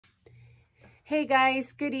Hey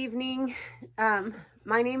guys, good evening.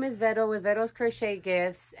 My name is Vero with Vero's Crochet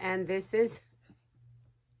Gifts, and this is,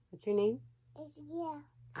 what's your name? Adrielle.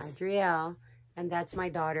 Adrielle, and that's my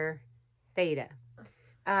daughter, Theta.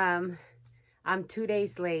 I'm 2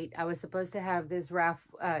 days late. I was supposed to have this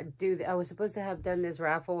raffle, I was supposed to have done this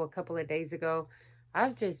raffle a couple of days ago.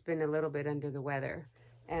 I've just been a little bit under the weather,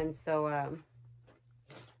 and so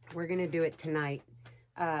we're gonna do it tonight.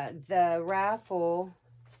 The raffle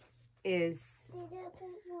is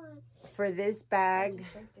for this bag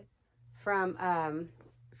from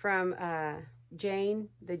Jane,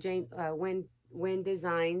 the Jane Wind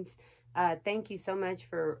Designs. Thank you so much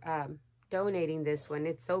for donating this one.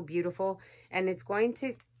 It's so beautiful, and it's going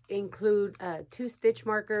to include 2 stitch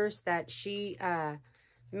markers that she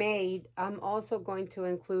made. I'm also going to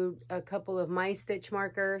include a couple of my stitch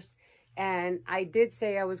markers, and I did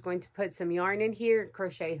say I was going to put some yarn in here,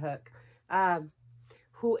 crochet hook.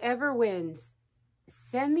 Whoever wins,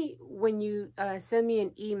 send me, when you send me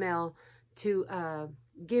an email to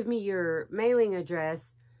give me your mailing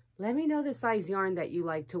address, let me know the size yarn that you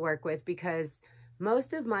like to work with, because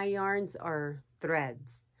most of my yarns are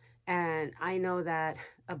threads, and I know that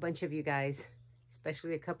a bunch of you guys,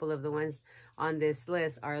 especially a couple of the ones on this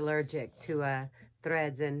list, are allergic to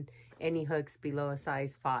threads and any hooks below a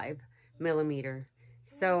size 5mm.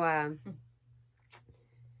 So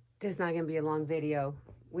this is not gonna be a long video.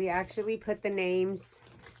 We actually put the names.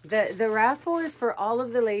 The raffle is for all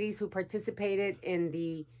of the ladies who participated in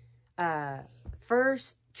the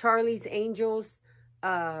first Charlie's Angels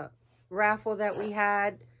raffle that we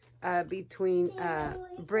had between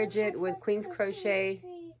Bridget with Queen's Crochet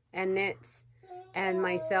and Knits and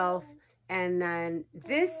myself. And then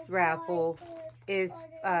this raffle is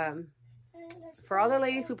for all the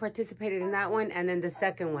ladies who participated in that one, and then the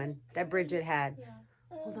second one that Bridget had.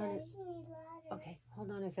 Hold on. Okay,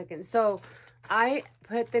 hold on a second. So I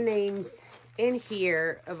put the names in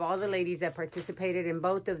here of all the ladies that participated in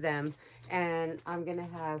both of them, and I'm gonna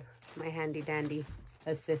have my handy dandy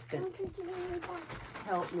assistant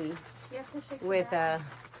help me with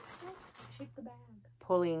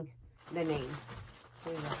pulling the name.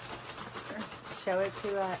 Here we go. Show it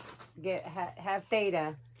to have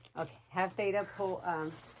Theta. Okay, have Theta pull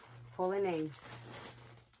a name.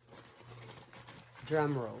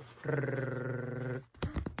 Drum roll.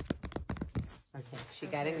 Okay, she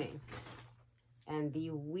got a name. And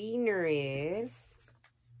the winner is,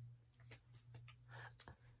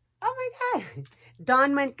 oh my God,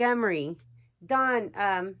 Dawn Montgomery.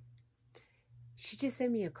 Dawn, she just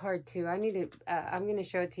sent me a card too. I need to, I'm going to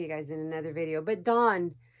show it to you guys in another video. But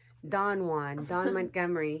Dawn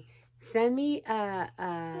Montgomery, send me a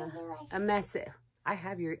message. I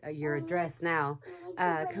have your address now.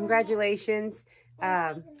 Congratulations.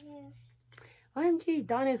 OMG,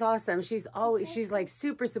 Dawn is awesome. She's like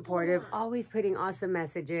super supportive, always putting awesome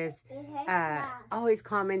messages, always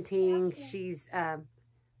commenting. She's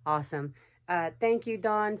awesome. Thank you,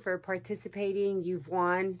 Dawn, for participating. You've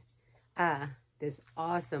won this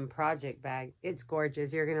awesome project bag. It's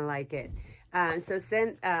gorgeous. You're gonna like it. So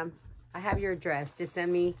send, I have your address. Just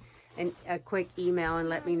send me a quick email and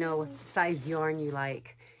let me know what size yarn you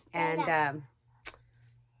like, and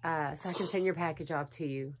so I can send your package off to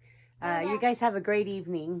you. You guys have a great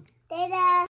evening.